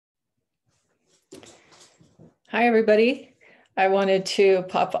Hi, everybody. I wanted to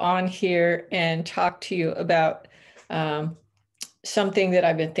pop on here and talk to you about um, something that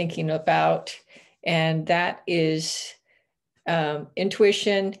I've been thinking about, and that is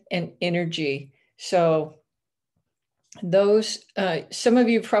intuition and energy. So, some of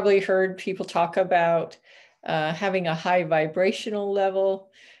you probably heard people talk about having a high vibrational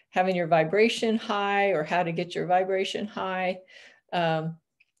level, having your vibration high, or how to get your vibration high. Um,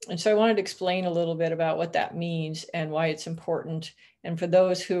 and so I wanted to explain a little bit about what that means and why it's important. And for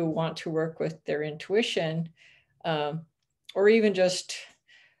those who want to work with their intuition, um, or even just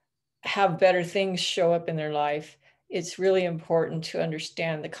have better things show up in their life, it's really important to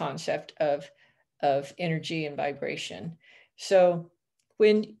understand the concept of energy and vibration. So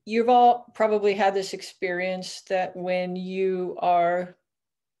when you've all probably had this experience that when you are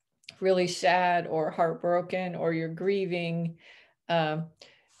really sad or heartbroken or you're grieving, um,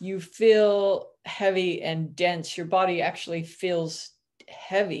 you feel heavy and dense. Your body actually feels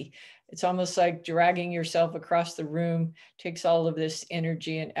heavy. It's almost like dragging yourself across the room takes all of this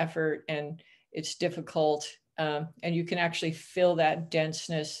energy and effort, and it's difficult. And you can actually feel that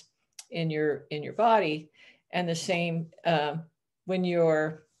denseness in your body. And the same when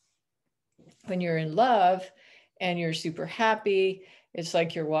you're when you're in love and you're super happy, it's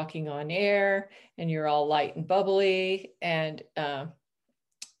like you're walking on air and you're all light and bubbly, and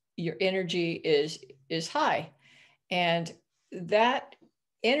your energy is high. And that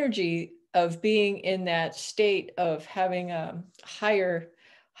energy of being in that state of having a higher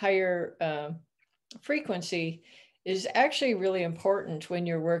frequency is actually really important when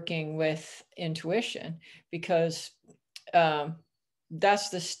you're working with intuition, because um, that's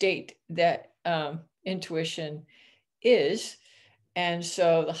the state that intuition is. And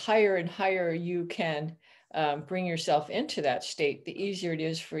so the higher and higher you can bring yourself into that state, the easier it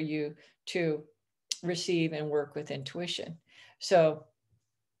is for you to receive and work with intuition. So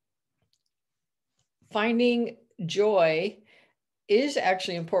finding joy is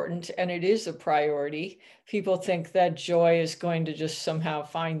actually important, and it is a priority. People think that joy is going to just somehow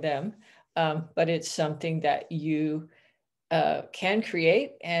find them, but it's something that you can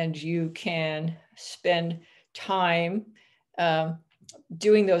create, and you can spend time um,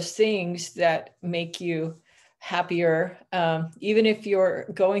 doing those things that make you happier. Even if you're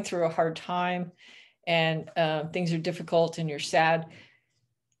going through a hard time and things are difficult and you're sad,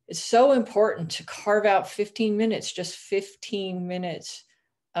 it's so important to carve out 15 minutes, just 15 minutes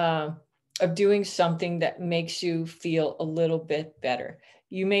um, of doing something that makes you feel a little bit better.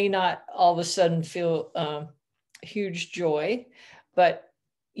 You may not all of a sudden feel huge joy, but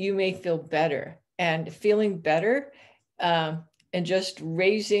you may feel better. And feeling better and just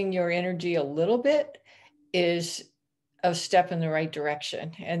raising your energy a little bit is a step in the right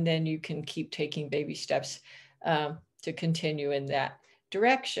direction. And then you can keep taking baby steps to continue in that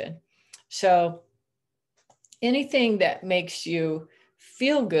direction. So anything that makes you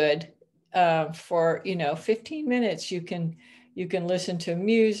feel good for 15 minutes, you can listen to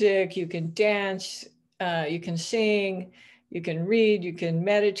music, you can dance, you can sing, you can read, you can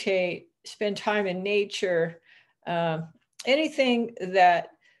meditate, spend time in nature, uh, anything that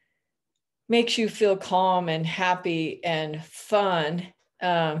makes you feel calm and happy and fun.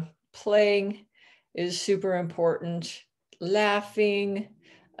 Playing is super important. Laughing,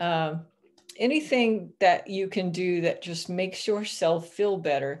 um, anything that you can do that just makes yourself feel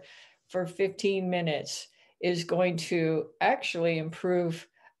better for 15 minutes is going to actually improve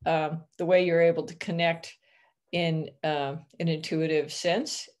the way you're able to connect in an intuitive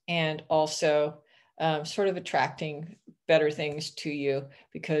sense, and also sort of attracting better things to you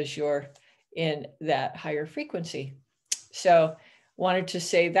because you're in that higher frequency. So, wanted to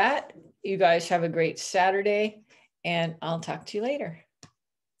say that. You guys have a great Saturday, and I'll talk to you later.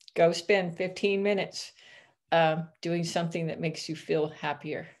 Go spend 15 minutes doing something that makes you feel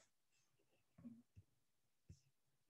happier.